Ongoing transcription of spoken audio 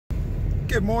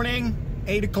Good morning,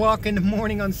 8 o'clock in the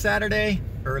morning on Saturday,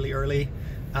 early.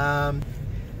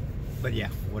 But yeah,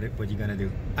 what you gonna do?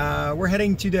 We're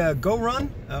heading to the GoRun,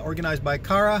 organized by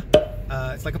Cara.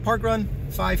 It's like a park run,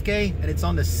 5K, and it's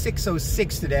on the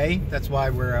 606 today. That's why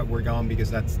we're going,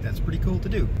 because that's pretty cool to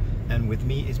do. And with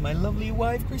me is my lovely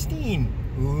wife, Christine,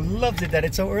 who loves it that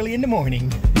it's so early in the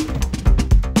morning.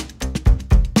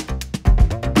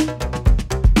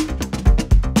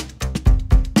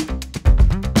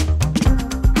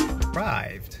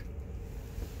 Arrived.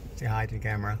 Say hi to the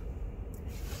camera.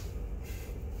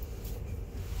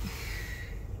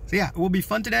 So yeah, it will be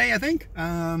fun today, I think. It's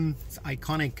an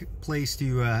iconic place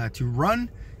to run.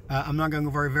 I'm not going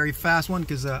to go very fast one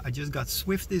because I just got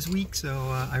Swift this week, so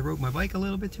I rode my bike a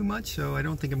little bit too much, so I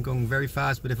don't think I'm going very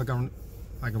fast. But if I can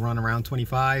run around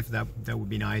 25, that would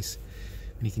be nice.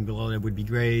 Anything below that would be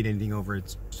great. Anything over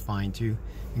it's fine too.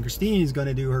 And Christine is going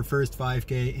to do her first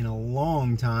 5K in a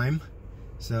long time,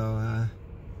 so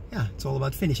yeah, it's all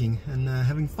about finishing and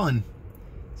having fun.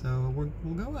 So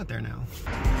we'll go out there now.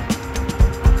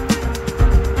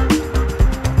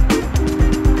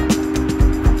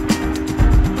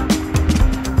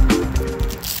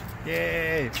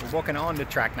 Yay! We're walking on the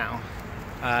track now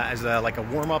as like a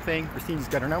warm-up thing. Christine's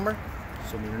got her number.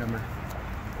 Show me your number.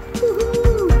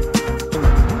 Woohoo!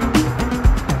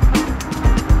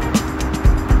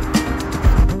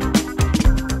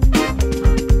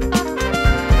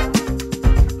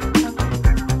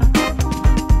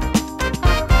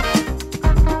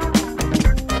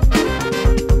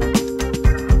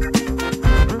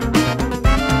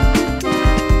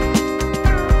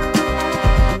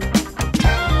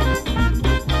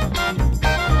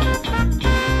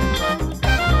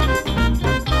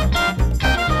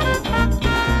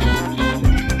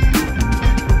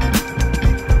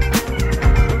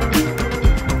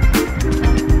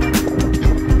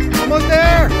 Almost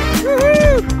there!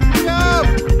 Woohoo! Good job!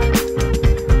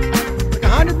 Like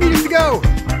 100 meters to go!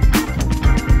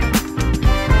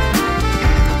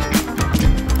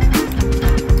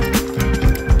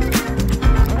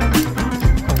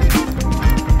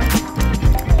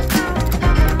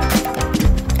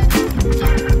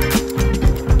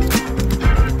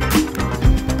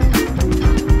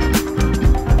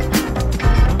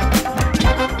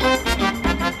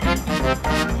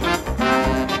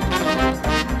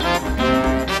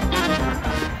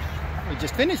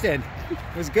 Just finished it.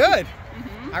 It was good.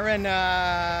 I ran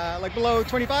like below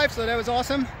 25, so that was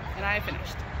awesome. And I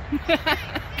finished.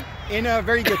 In a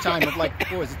very good time of like,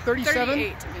 what was it,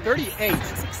 37? 38.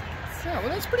 Yeah, well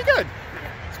that's pretty good.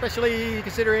 Especially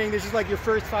considering this is like your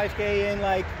first 5K in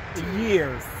like a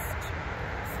year.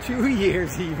 2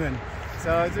 years even.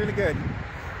 So it's really good.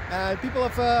 People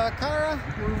of Cara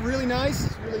were really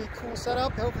nice. Really cool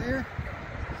setup over here.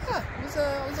 Yeah, it was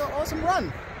an awesome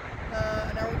run.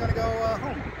 And now we're gonna go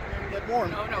home and get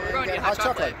warm. No, we're going to get hot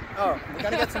chocolate. Oh, we're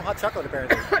gonna get some hot chocolate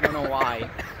apparently. I don't know why.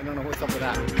 I don't know what's up with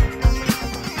that.